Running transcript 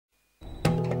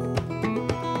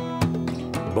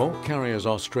Bulk Carriers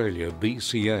Australia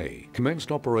 (BCA)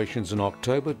 commenced operations in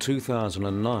October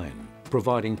 2009,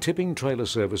 providing tipping trailer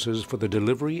services for the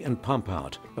delivery and pump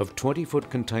out of 20-foot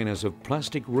containers of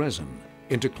plastic resin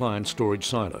into client storage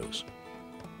silos.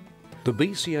 The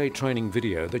BCA training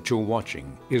video that you're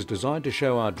watching is designed to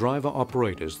show our driver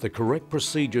operators the correct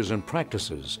procedures and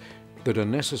practices that are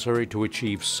necessary to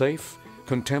achieve safe,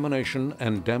 contamination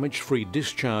and damage-free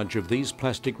discharge of these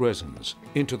plastic resins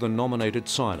into the nominated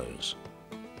silos.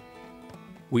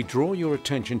 We draw your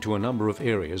attention to a number of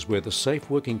areas where the safe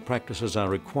working practices are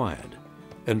required,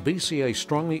 and BCA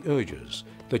strongly urges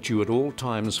that you at all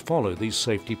times follow these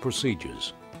safety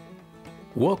procedures.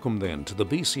 Welcome then to the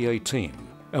BCA team,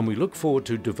 and we look forward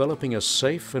to developing a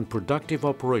safe and productive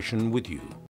operation with you.